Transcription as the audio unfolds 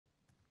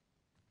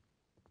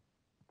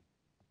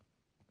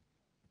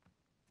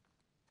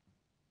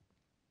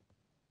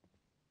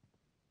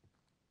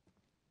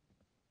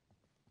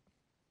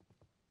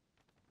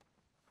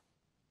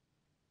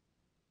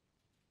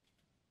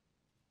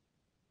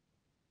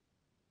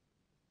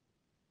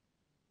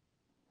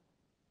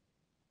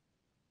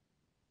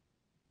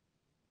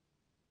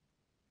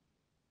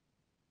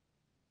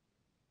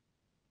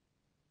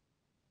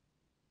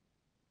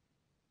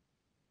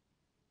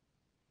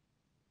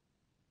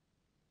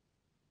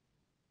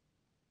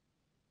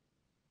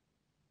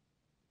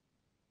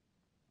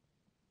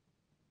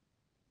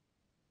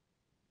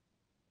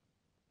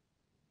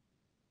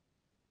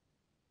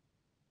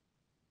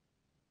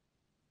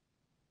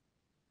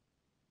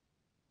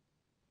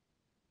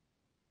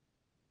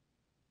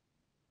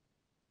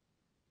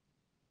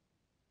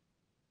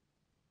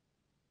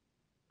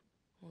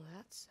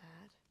That's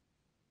sad.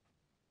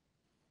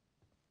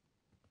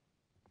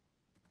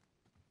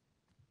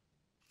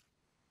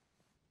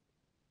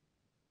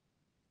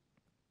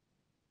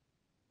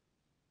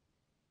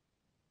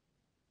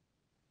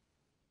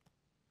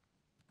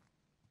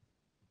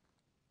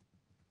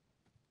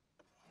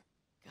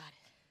 Got it.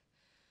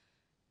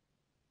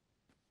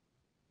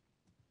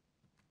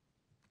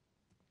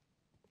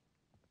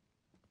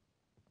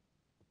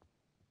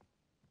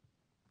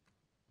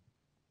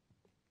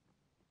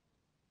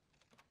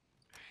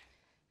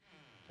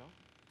 So,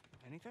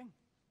 anything?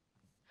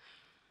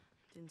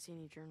 Didn't see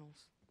any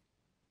journals.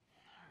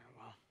 Alright,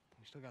 well,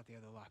 we still got the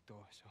other locked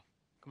door, so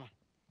come on.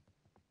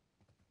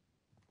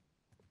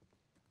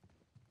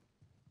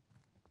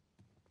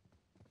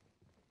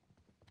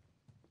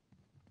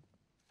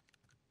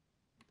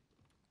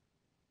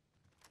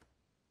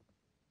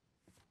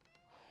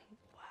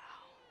 Wow.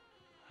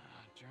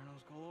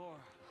 Journals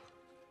galore.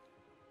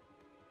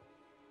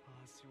 Well,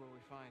 let's see what we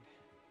find.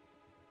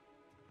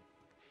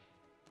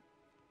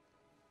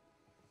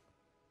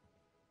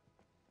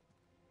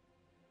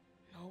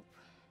 Nope.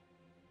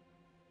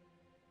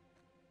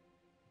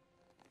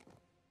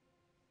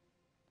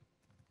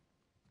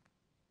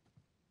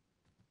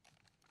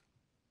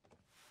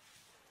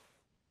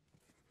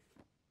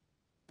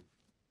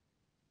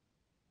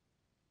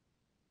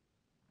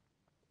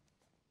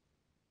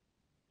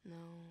 No.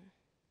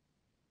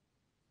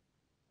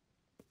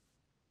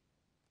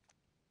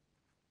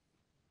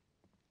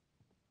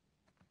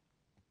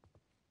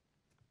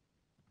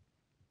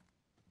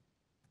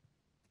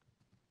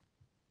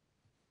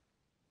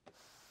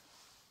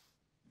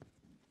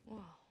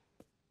 Whoa.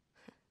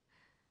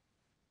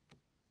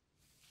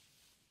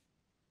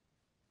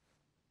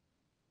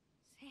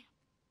 Sam.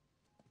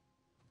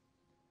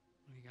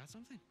 Well, you got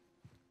something?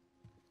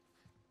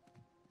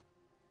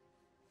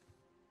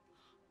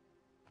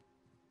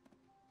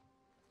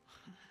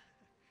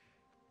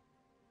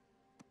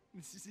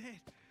 This is it.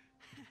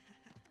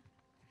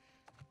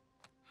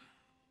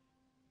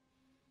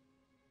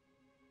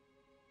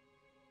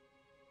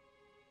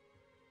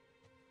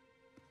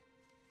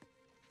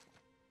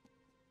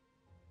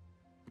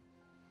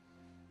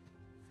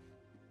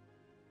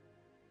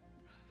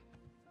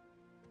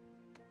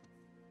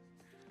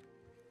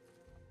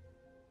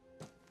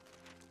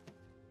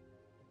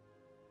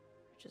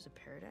 Which is a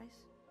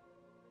paradise?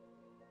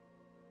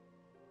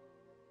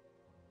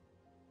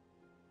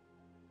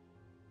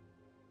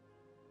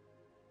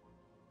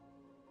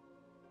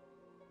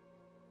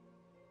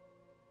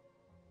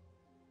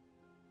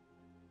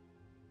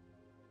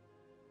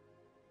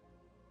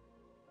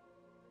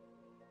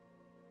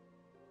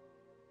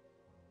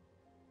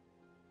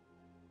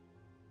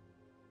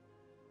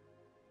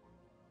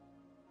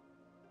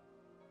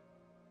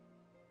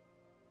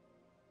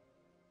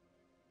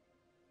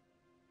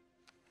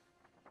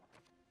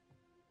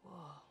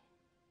 Whoa.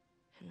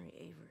 Henry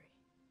Avery.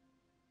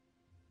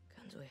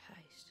 Gunsway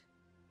heist.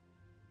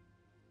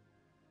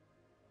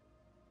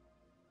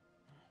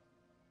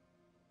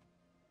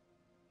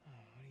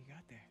 Oh, what do you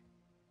got there?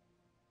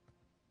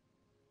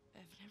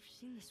 I've never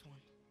seen this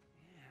one.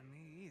 Yeah,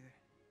 me either.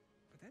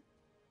 But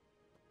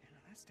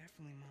that's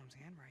definitely Mom's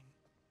handwriting.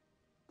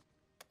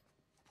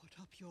 Put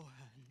up your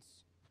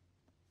hands.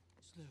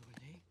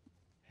 Slowly.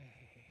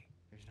 Hey.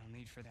 There's no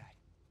need for that.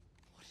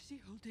 What is he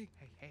holding?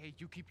 Hey,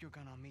 you keep your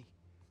gun on me.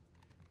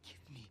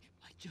 Give me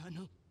my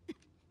journal.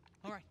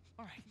 All right.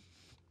 I'm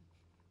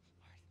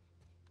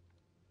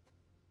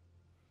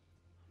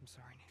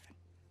sorry, Nathan.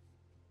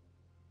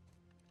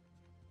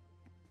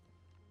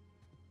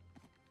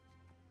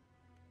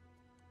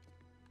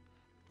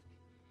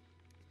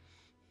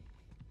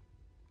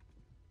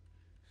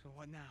 So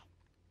what now?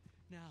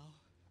 Now,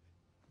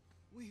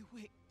 we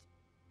wait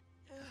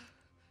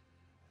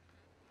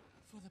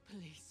for the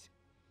police.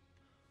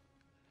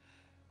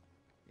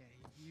 Yeah,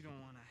 you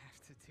don't want to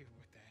have to deal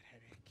with that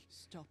headache.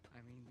 Stop.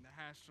 I mean, the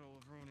hassle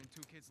of ruining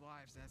 2 kids'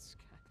 lives, that's...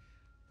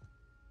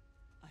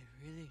 I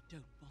really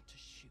don't want to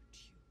shoot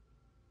you.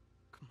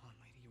 Come on,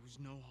 lady, it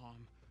was no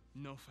harm,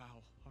 no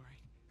foul, all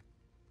right?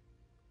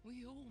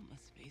 We all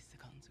must face the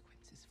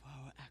consequences for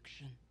our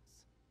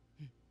actions.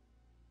 And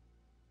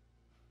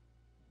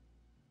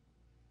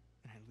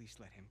at least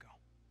let him go.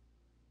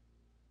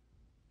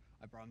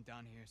 I brought him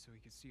down here so he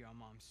could see our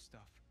mom's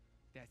stuff.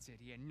 That's it,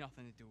 he had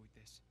nothing to do with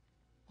this.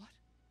 What?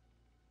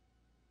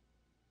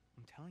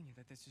 I'm telling you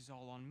that this is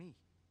all on me.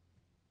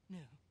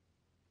 No.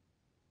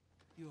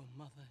 Your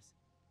mother's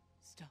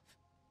stuff.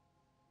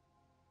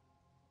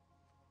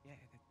 Yeah,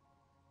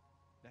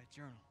 that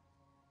journal.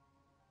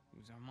 It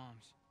was our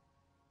mom's.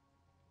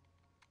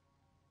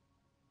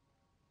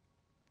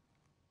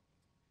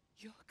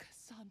 You're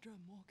Cassandra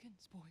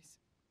Morgan's boys.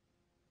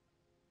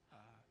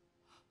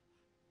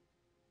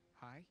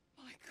 Hi?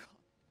 My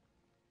God.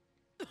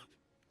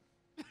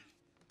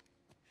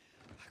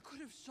 I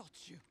could have shot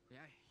you.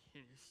 Yeah,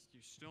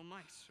 you still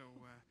might, so,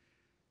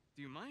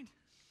 do you mind?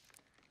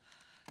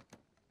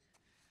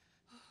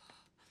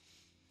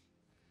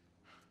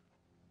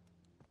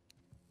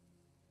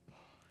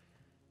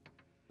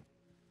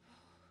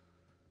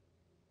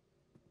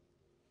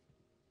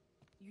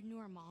 knew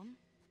our mom?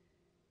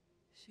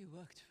 She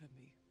worked for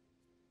me.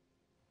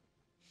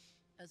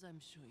 As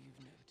I'm sure you've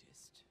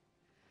noticed,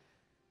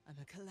 I'm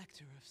a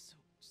collector of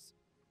sorts.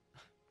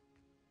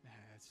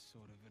 That's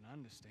sort of an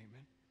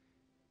understatement.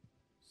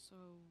 So,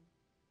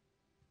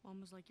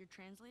 Mom was like your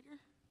translator?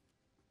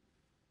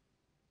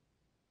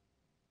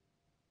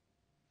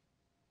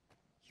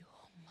 Your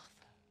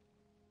mother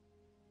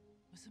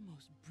was the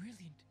most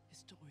brilliant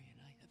historian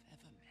I have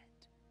ever met.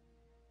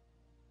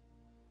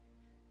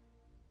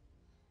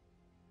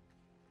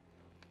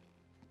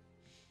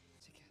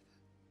 Together.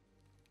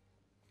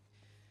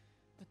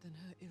 But then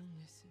her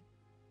illness...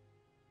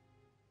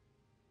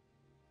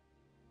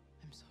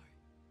 I'm sorry.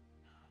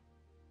 No,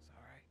 it's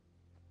all right.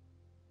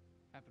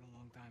 Happened a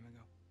long time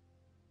ago.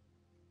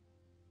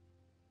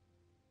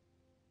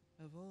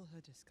 Of all her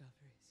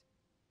discoveries,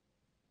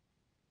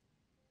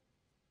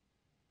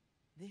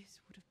 this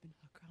would have been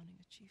her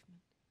crowning achievement.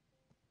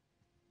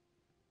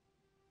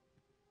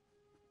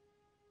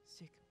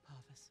 Sic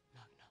parvis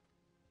magna.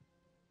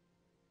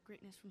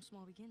 Greatness from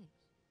small beginnings.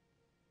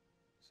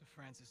 Sir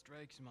Francis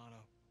Drake's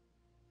motto.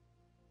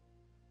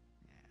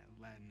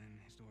 Yeah, Latin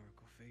and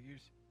historical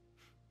figures.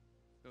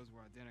 Those were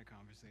our dinner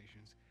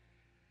conversations.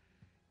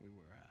 We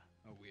were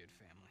a weird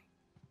family.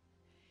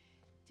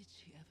 Did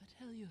she ever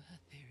tell you her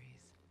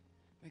theories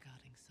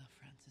regarding Sir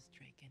Francis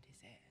Drake and his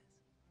heirs?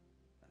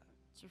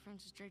 Sir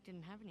Francis Drake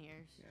didn't have any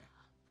heirs. Yeah.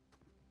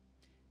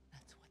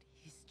 That's what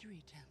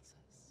history tells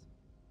us.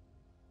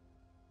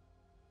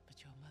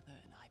 But your mother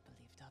and I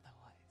believed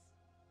otherwise.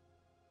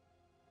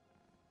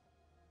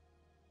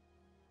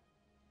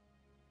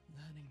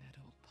 Learning that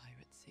old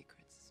pirate's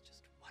secrets is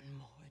just one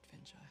more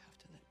adventure I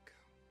have to let go.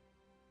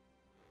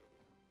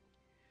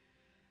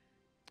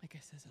 I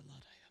guess there's a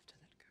lot I have to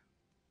let go.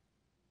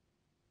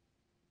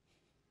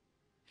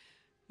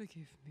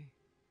 Forgive me.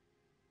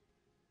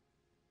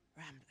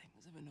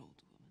 Ramblings of an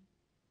old woman.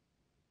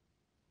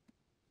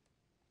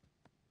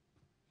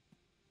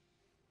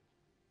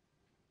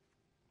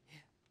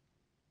 Here.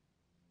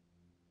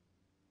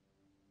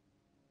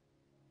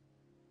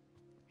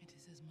 It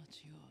is as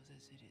much yours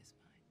as it is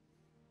mine.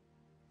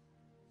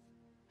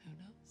 Who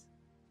knows?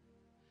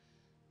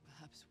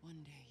 Perhaps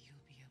one day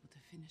you'll be able to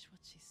finish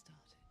what she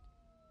started.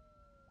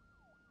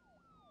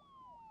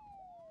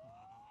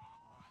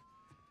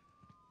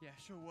 Yeah,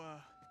 so,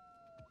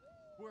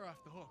 we're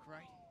off the hook,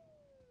 right?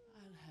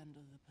 I'll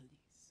handle the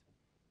police.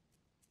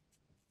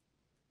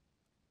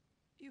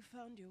 You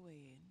found your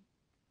way in.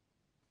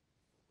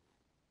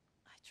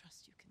 I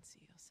trust you can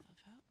see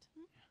yourself out.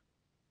 Hmm?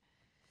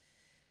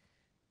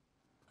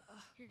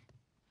 Here.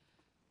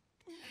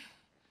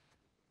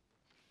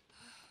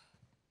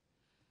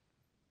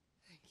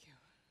 Thank you.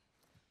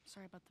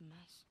 Sorry about the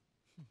mess.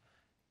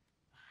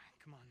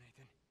 Come on,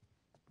 Nathan.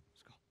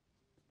 Let's go.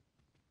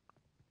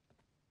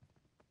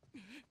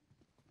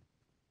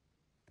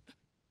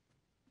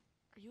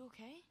 Are you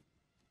okay?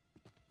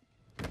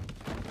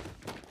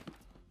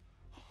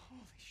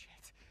 Holy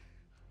shit.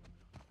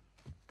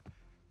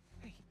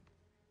 Hey.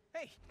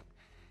 Hey.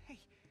 Hey.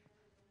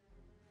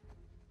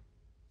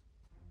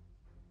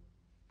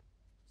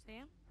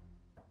 Sam?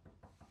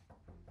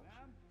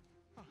 Ma'am?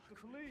 Oh,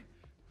 Police!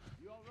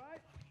 You all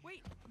right?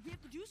 Wait, we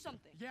have to do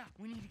something. yeah,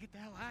 we need to get the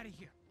hell out of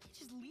here. Can't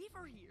just leave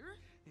her here.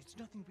 There's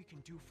nothing we can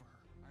do for her.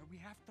 All right, we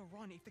have to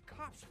run. If the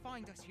cops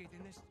find us here,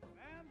 then there's...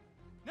 Ma'am?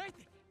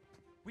 Nathan!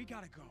 We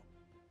gotta go.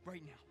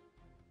 Right now.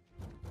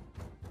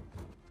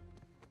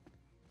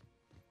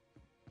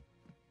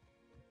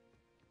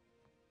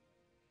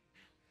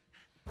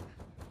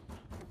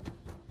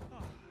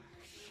 Oh,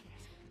 shit.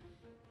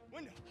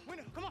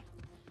 Window, come on!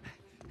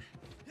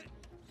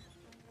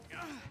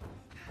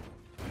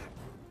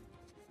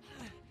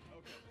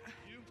 Okay,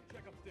 you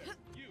check upstairs.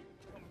 You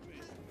come with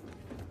me.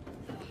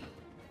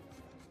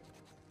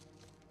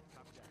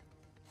 Copy that.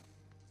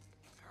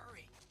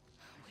 Hurry.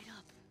 Wait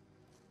up.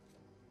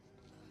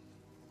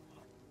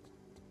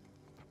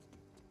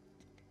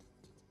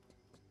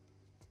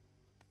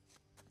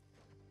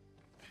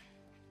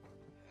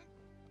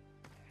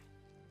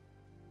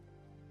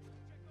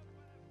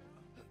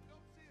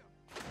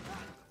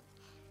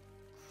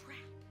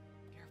 Crap.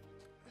 Careful.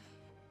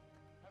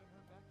 Haven't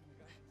heard back from the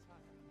guys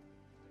inside.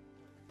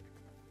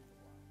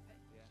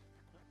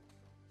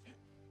 Yeah.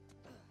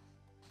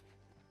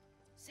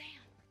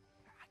 Sam.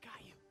 I got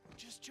you.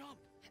 Just jump.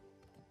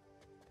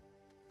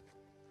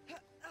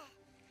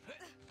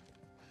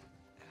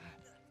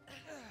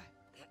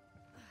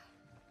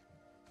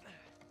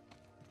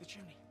 The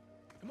chimney.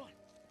 Come on.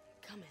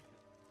 Coming.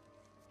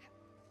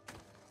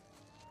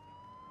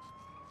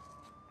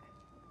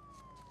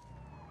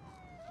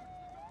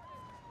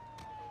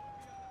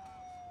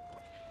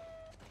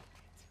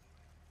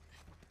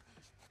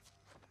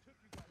 Took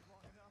you guys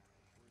long enough.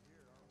 We're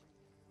here, aren't we?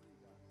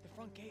 The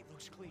front gate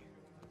looks clear.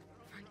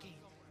 Front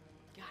gate.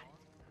 Got it.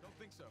 I don't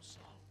think so.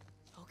 Slow.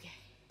 Okay.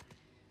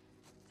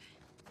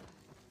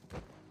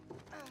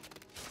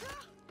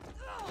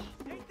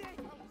 Nathan!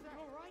 You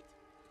all right?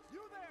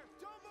 You there!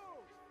 Don't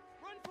move!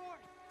 Run for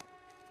it!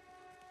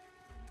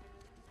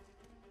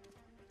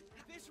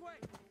 This way!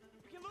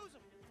 We can lose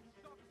him!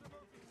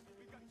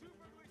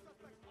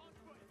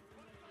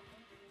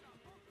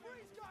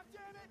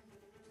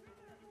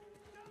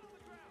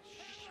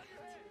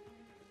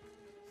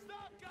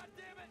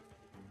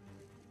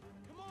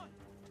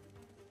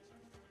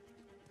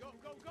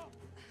 go, go!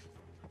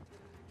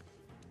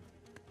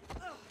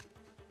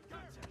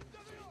 Gotcha!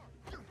 WR!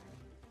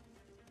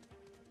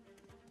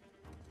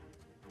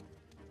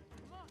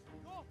 Come on,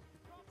 go!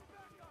 Drop the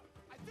back up!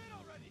 I did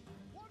already!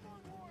 One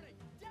more warning!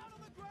 Down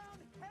on the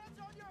ground, hands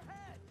on your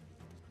head!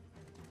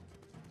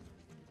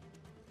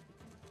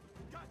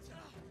 Gotcha!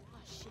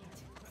 Oh, shit.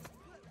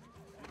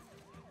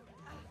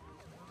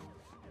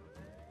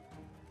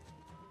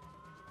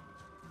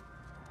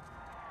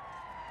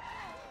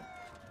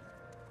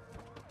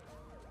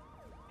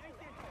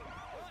 Nathan!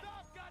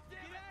 Stop, goddammit!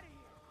 Get out of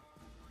here!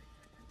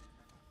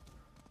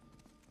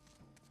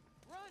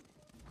 Run!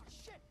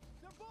 Shit!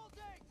 They're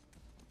bolting!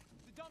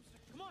 The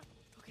dumpster, come on!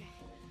 Okay.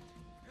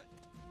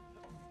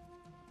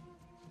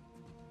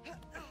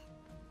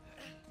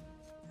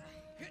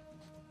 Get in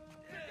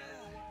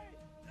the way!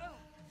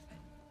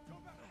 Go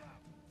back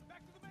around!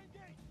 Back to the main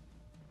gate!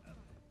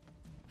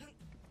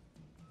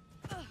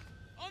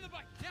 On the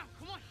bike, now,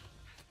 come on!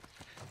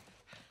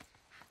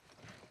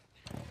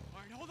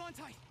 All right, hold on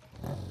tight.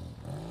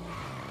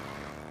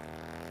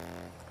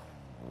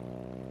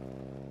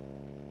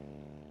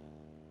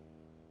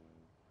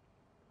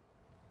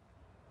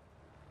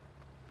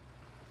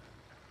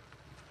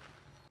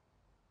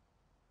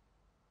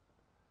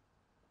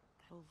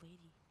 That old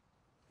lady.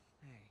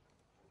 Hey,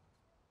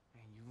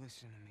 you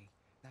listen to me.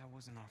 That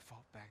wasn't our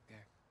fault back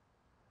there.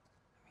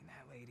 I mean,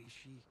 that lady,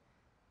 she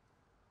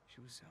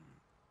was,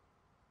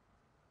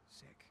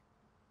 sick.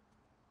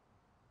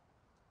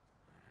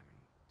 I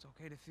mean, it's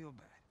okay to feel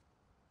bad,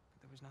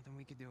 but there was nothing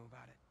we could do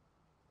about it.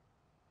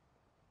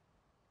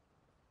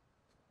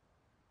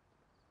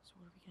 So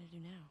what are we gonna do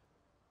now?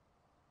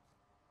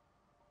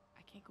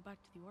 I can't go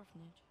back to the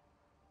orphanage.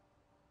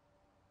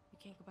 You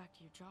can't go back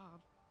to your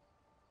job.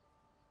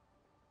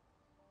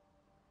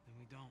 Then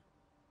we don't.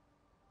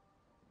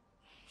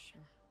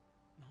 Sure.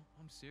 No,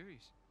 I'm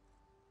serious.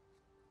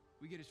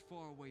 We get as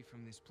far away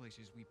from this place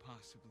as we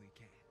possibly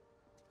can.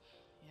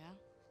 Yeah?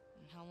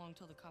 And how long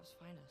till the cops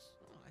find us?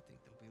 Oh, I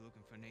think they'll be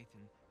looking for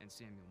Nathan and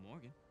Samuel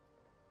Morgan.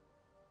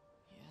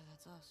 Yeah,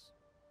 that's us.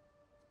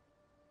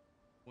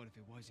 What if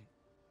it wasn't?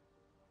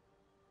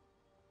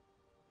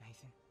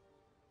 Nathan,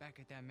 back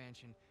at that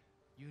mansion,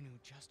 you knew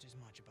just as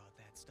much about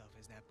that stuff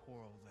as that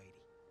poor old lady.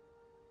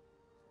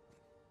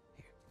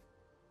 Here,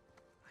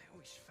 I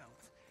always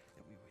felt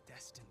that we were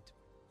destined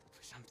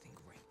for something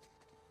great.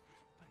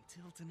 But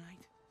until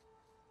tonight,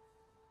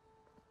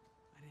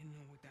 I didn't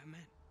know what that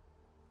meant.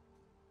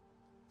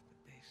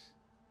 But this,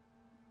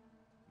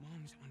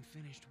 Mom's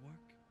unfinished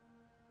work,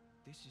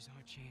 this is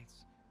our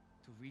chance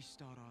to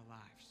restart our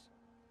lives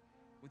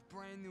with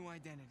brand new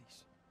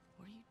identities.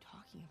 What are you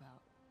talking about?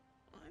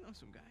 I know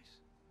some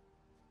guys.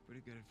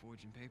 Pretty good at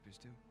forging papers,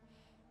 too.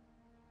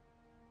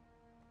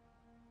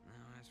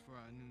 Now, as for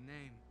our new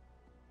name,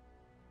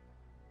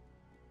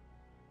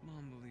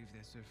 Mom believed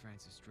that Sir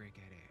Francis Drake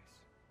had heirs.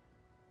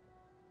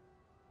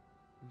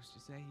 Who's to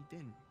say he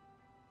didn't?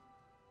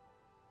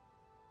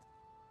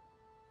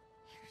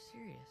 You're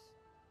serious,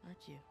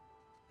 aren't you?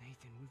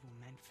 Nathan, we were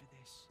meant for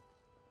this.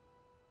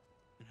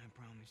 And I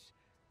promise,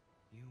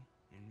 you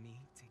and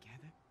me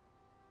together,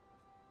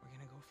 we're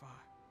gonna go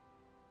far.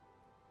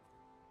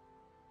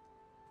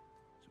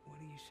 So what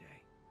do you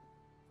say?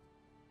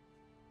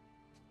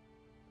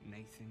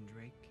 Nathan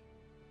Drake?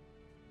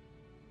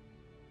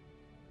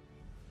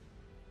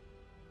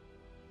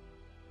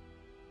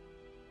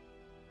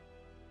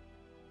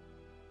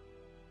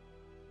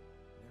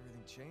 And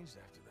everything changed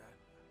after that.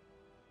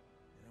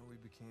 You know, we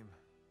became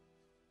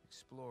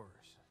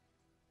explorers,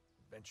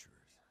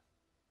 adventurers.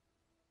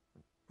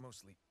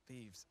 Mostly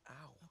thieves.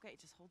 Ow. Okay,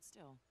 just hold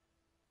still.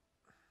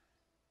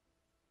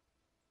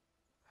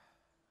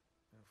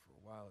 You know, for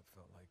a while it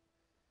felt like,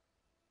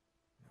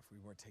 you know, if we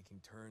weren't taking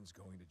turns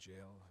going to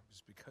jail, it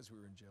was because we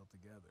were in jail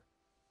together.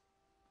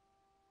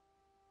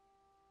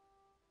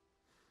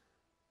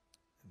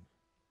 And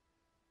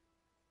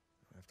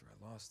after I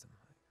lost him,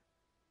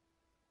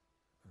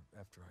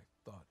 after I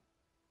thought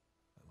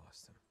I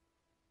lost him,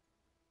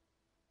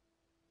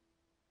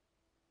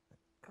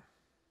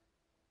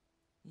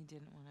 You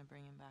didn't want to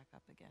bring him back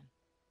up again.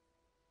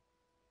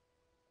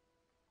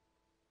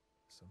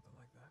 something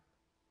like that.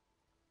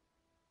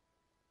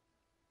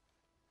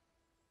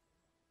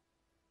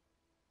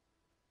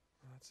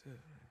 Well, that's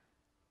it.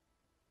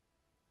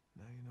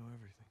 Now you know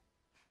everything.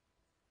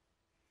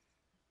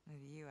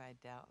 With you, I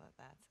doubt that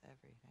that's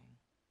everything.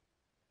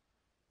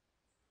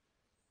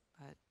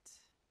 But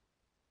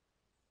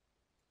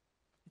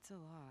it's a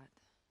lot.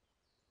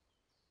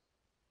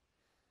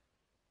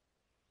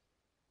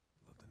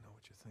 I'd love to know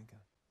what you're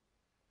thinking.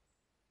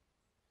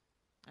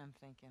 I'm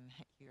thinking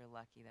that you're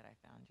lucky that I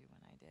found you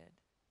when I did.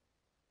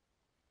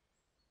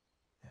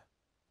 Yeah.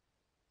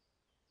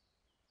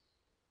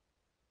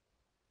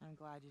 I'm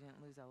glad you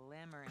didn't lose a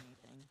limb or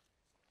anything.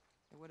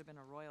 It would have been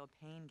a royal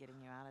pain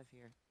getting you out of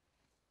here.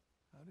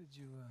 How did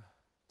you,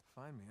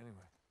 find me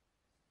anyway?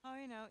 Oh,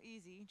 you know,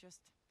 easy.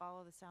 Just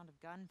follow the sound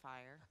of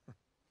gunfire.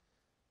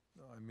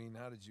 No, I mean,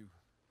 how did you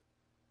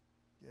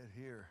get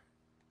here?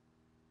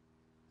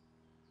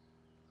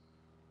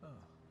 Oh,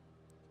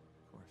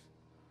 of course.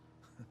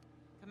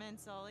 Come in,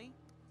 Sully.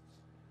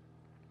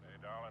 Hey,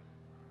 darling.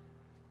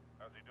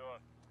 How's he doing?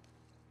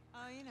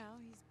 Oh, you know,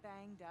 he's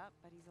banged up,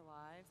 but he's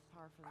alive.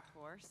 Par for the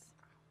course.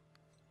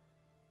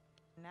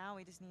 Now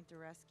we just need to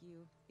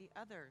rescue the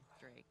other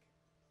Drake.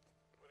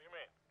 What do you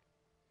mean?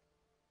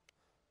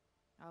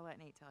 I'll let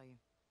Nate tell you.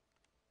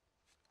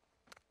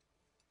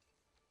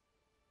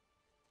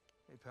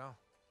 Hey, pal.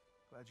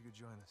 Glad you could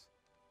join us.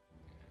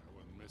 Yeah, I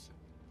wouldn't miss it.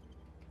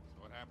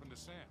 So what happened to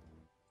Sam?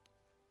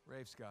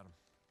 Rafe's got him.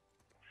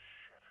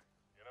 Shit.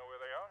 You know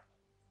where they are?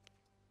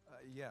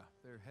 Yeah,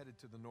 they're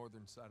headed to the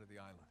northern side of the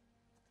island.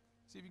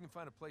 See if you can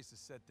find a place to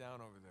set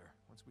down over there.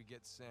 Once we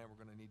get Sam, we're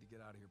gonna need to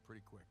get out of here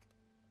pretty quick.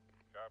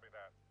 Copy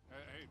that.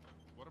 Hey,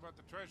 what about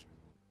the treasure?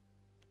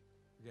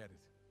 Forget it.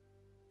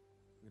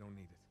 We don't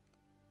need it.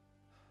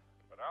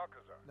 But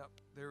Alcazar, No,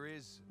 there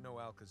is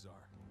no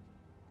Alcazar.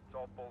 it's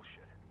all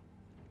bullshit.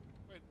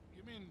 Wait,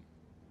 you mean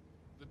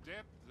the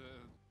debt,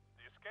 The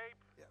escape?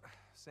 Yeah,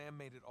 Sam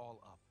made it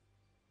all up.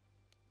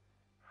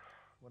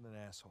 What an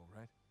asshole,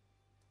 right?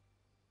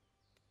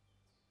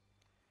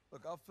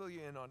 Look, I'll fill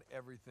you in on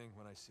everything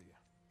when I see you,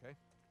 okay?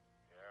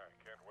 Yeah, I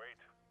can't wait.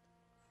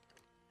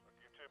 Look,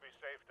 you two be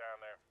safe down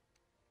there.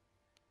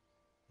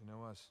 You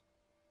know us.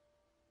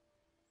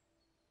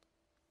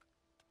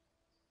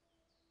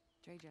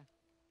 Treja.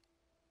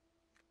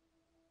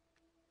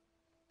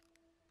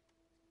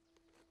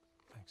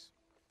 Thanks.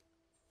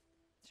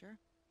 Sure?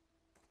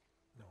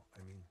 No,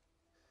 I mean,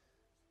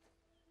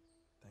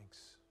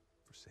 thanks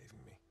for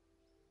saving me.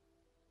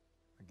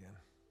 Again.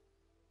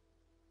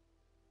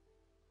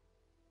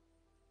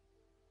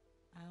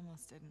 I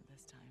almost didn't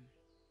this time.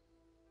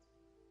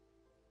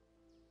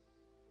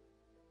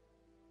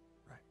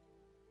 Right.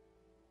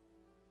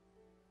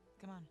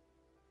 Come on.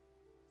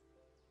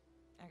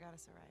 I got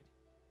us a ride.